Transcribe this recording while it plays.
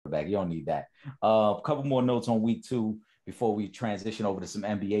quarterback. You don't need that. A couple more notes on week 2 before we transition over to some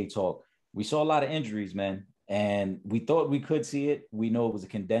NBA talk. We saw a lot of injuries, man, and we thought we could see it. We know it was a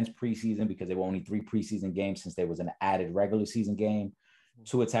condensed preseason because there were only 3 preseason games since there was an added regular season game.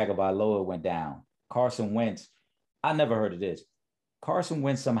 Tua Tagovailoa went down. Carson Wentz, I never heard of this. Carson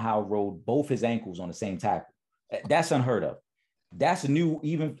Wentz somehow rolled both his ankles on the same tackle. That's unheard of. That's a new,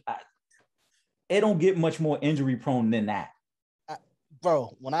 it don't get much more injury prone than that.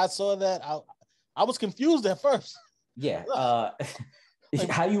 Bro, when I saw that, I was confused at first. Yeah.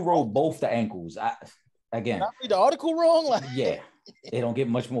 How you roll both the ankles? Again. Did I read the article wrong? Yeah. It don't get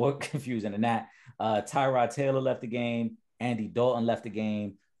much more confusing than that. Tyrod Taylor left the game. Andy Dalton left the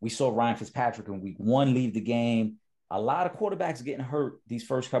game. We saw Ryan Fitzpatrick in week 1 leave the game. A lot of quarterbacks getting hurt these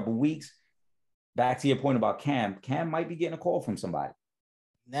first couple of weeks. Back to your point about Cam. Cam might be getting a call from somebody.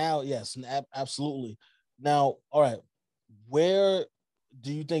 Now, yes, absolutely. Now, all right, where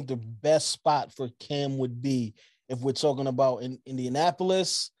do you think the best spot for Cam would be if we're talking about in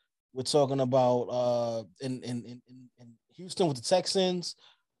Indianapolis? We're talking about in Houston with the Texans,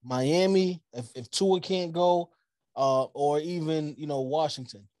 Miami, if Tua can't go, or even,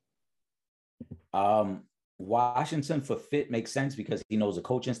 Washington. Washington for fit makes sense because he knows the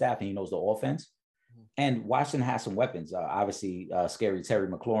coaching staff and he knows the offense. And Washington has some weapons. Obviously, scary Terry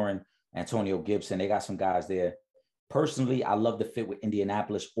McLaurin, Antonio Gibson. They got some guys there. Personally, I love the fit with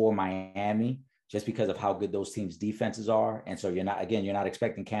Indianapolis or Miami just because of how good those teams' defenses are. And so you're not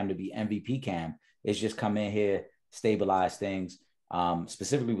expecting Cam to be MVP Cam. It's just come in here, stabilize things.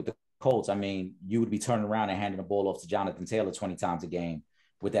 Specifically with the Colts, I mean, you would be turning around and handing the ball off to Jonathan Taylor 20 times a game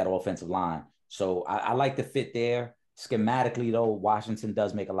with that offensive line. So I like the fit there. Schematically, though, Washington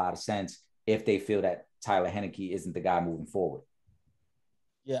does make a lot of sense if they feel that Tyler Heineke isn't the guy moving forward.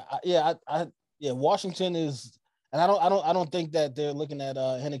 Washington is, and I don't think that they're looking at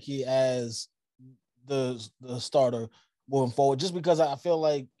Heineke as the starter moving forward, just because I feel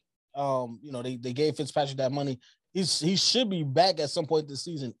like they gave Fitzpatrick that money. He should be back at some point this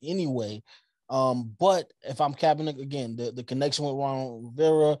season anyway. But if I'm capping it again, the connection with Ron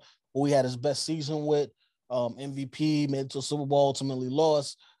Rivera, who he had his best season with, MVP, made it to a Super Bowl, ultimately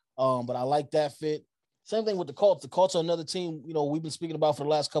lost. But I like that fit. Same thing with the Colts. The Colts are another team, we've been speaking about for the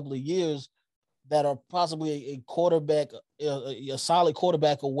last couple of years that are possibly a quarterback, a solid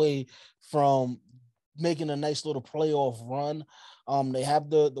quarterback away from making a nice little playoff run. They have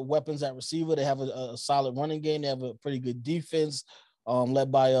the weapons at receiver. They have a solid running game. They have a pretty good defense,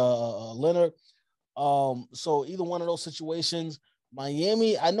 led by Leonard. So either one of those situations,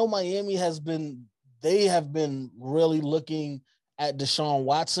 Miami, I know Miami have been really looking at Deshaun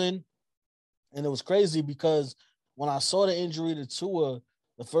Watson. And it was crazy because when I saw the injury to Tua,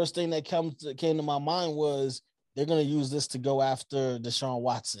 the first thing that came to my mind was they're going to use this to go after Deshaun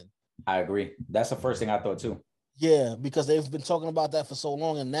Watson. I agree. That's the first thing I thought too. Yeah, because they've been talking about that for so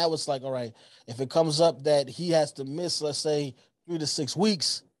long. And now it's like, all right, if it comes up that he has to miss, let's say, 3 to 6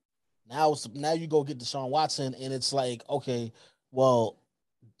 weeks, now you go get Deshaun Watson. And it's like, okay, well,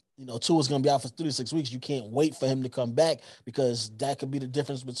 Tua's going to be out for 3 to 6 weeks. You can't wait for him to come back because that could be the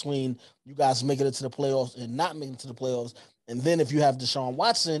difference between you guys making it to the playoffs and not making it to the playoffs. And then if you have Deshaun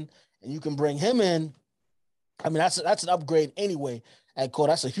Watson and you can bring him in, I mean, that's an upgrade anyway at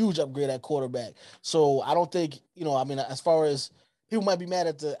quarter. That's a huge upgrade at quarterback. So I don't think, as far as people might be mad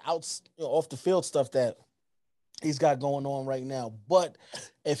at the off the field stuff that he's got going on right now. But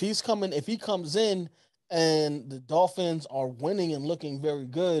if he comes in and the Dolphins are winning and looking very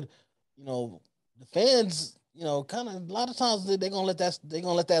good, the fans, kind of a lot of times they're gonna let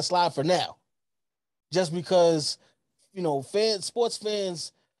that slide for now, just because sports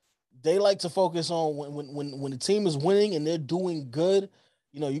fans, they like to focus on when the team is winning and they're doing good.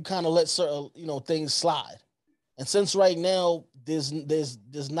 You kind of let certain things slide, and since right now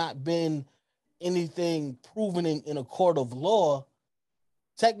there's not been anything proven in a court of law,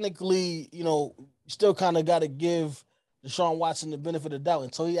 technically, you still kind of got to give Deshaun Watson the benefit of the doubt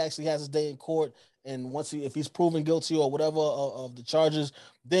until he actually has his day in court. And if he's proven guilty or whatever of the charges,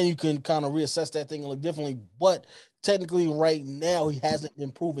 then you can kind of reassess that thing and look differently. But technically right now, he hasn't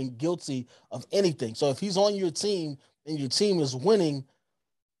been proven guilty of anything. So if he's on your team and your team is winning,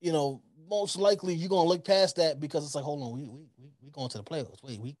 most likely you're going to look past that because it's like, hold on, we going to the playoffs.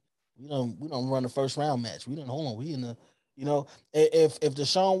 Wait, we don't run the first round match. Hold on, we in the, if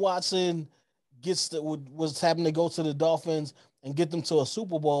Deshaun Watson was happening to go to the Dolphins and get them to a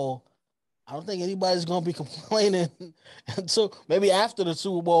Super Bowl, I don't think anybody's going to be complaining until maybe after the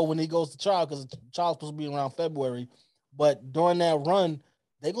Super Bowl when he goes to trial, because the trial's supposed to be around February. But during that run,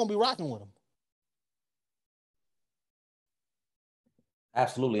 they're going to be rocking with him.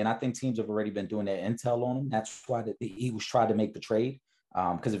 Absolutely. And I think teams have already been doing their intel on him. That's why the Eagles tried to make the trade.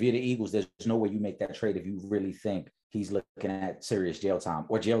 Because if you're the Eagles, there's no way you make that trade if you really think he's looking at serious jail time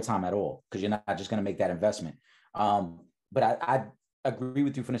or jail time at all, because you're not just going to make that investment. But I agree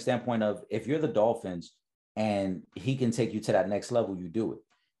with you from the standpoint of, if you're the Dolphins and he can take you to that next level, you do it.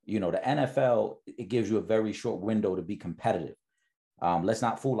 You know, the NFL, it gives you a very short window to be competitive. Let's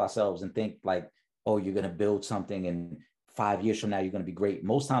not fool ourselves and think like, oh, you're going to build something and 5 years from now, you're going to be great.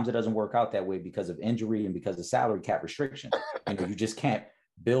 Most times it doesn't work out that way because of injury and because of salary cap restrictions. You know, you just can't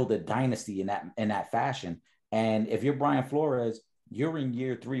build a dynasty in that fashion. And if you're Brian Flores, you're in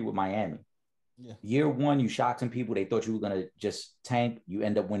year 3 with Miami. Yeah. Year 1, you shocked some people. They thought you were going to just tank. You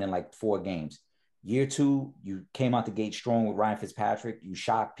end up winning like 4 games. Year 2, you came out the gate strong with Ryan Fitzpatrick. You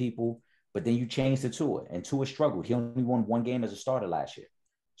shocked people, but then you changed to Tua, and Tua struggled. He only won 1 game as a starter last year.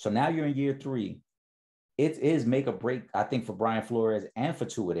 So now you're in year 3. It is make or break, I think, for Brian Flores and for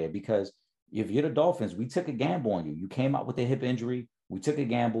Tua there, because if you're the Dolphins, we took a gamble on you. You came out with a hip injury. We took a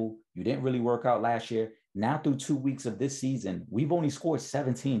gamble. You didn't really work out last year. Now through 2 weeks of this season, we've only scored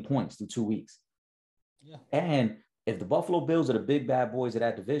 17 points through 2 weeks. Yeah. And if the Buffalo Bills are the big bad boys of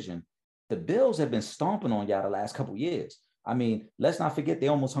that division, the Bills have been stomping on y'all the last couple of years. I mean, let's not forget they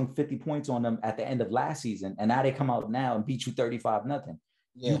almost hung 50 points on them at the end of last season, and now they come out now and beat you 35-0.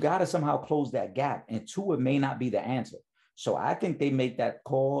 Yeah. You got to somehow close that gap, and Tua may not be the answer. So I think they make that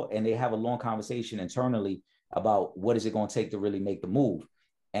call and they have a long conversation internally about what is it going to take to really make the move.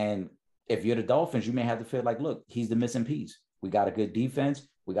 And if you're the Dolphins, you may have to feel like, look, he's the missing piece. We got a good defense.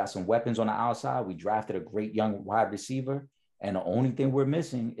 We got some weapons on the outside. We drafted a great young wide receiver. And the only thing we're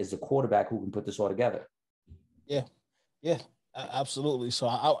missing is the quarterback who can put this all together. Yeah, absolutely.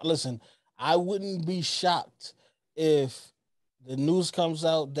 So listen, I wouldn't be shocked if the news comes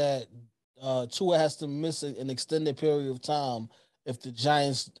out that Tua has to miss an extended period of time if the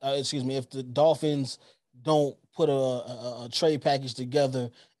if the Dolphins don't put a trade package together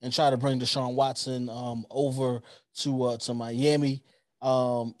and try to bring Deshaun Watson over to Miami.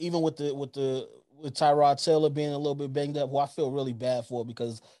 Even with Tyrod Taylor being a little bit banged up, who I feel really bad for,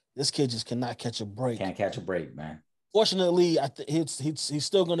 because this kid just cannot catch a break. Can't catch a break, man. Fortunately, he's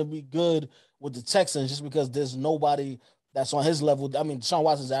still going to be good with the Texans, just because there's nobody that's on his level. I mean, Deshaun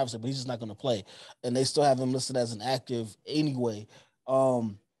Watson's average, but he's just not going to play, and they still have him listed as an active anyway.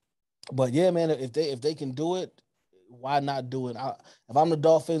 But yeah, man, if they can do it, why not do it? If I'm the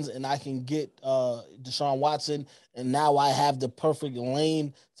Dolphins and I can get Deshaun Watson, and now I have the perfect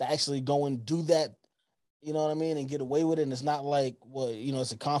lane to actually go and do that, you know what I mean, and get away with it. And it's not like, well, you know,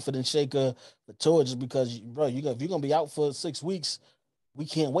 it's a confidence shaker for Tua, just because, bro, if you're gonna be out for 6 weeks, we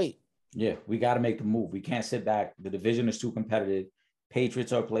can't wait. Yeah, we got to make the move. We can't sit back. The division is too competitive.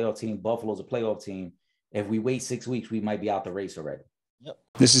 Patriots are a playoff team. Buffalo's a playoff team. If we wait 6 weeks, we might be out the race already. Yep.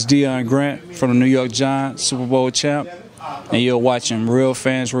 This is Deion Grant from the New York Giants, Super Bowl champ, and you're watching Real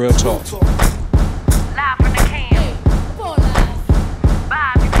Fans, Real Talk. Live from the can.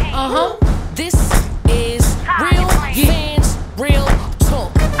 This is Real Fans, Real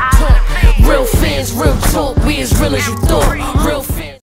Talk. Real Fans, Real Talk. We as real as you thought.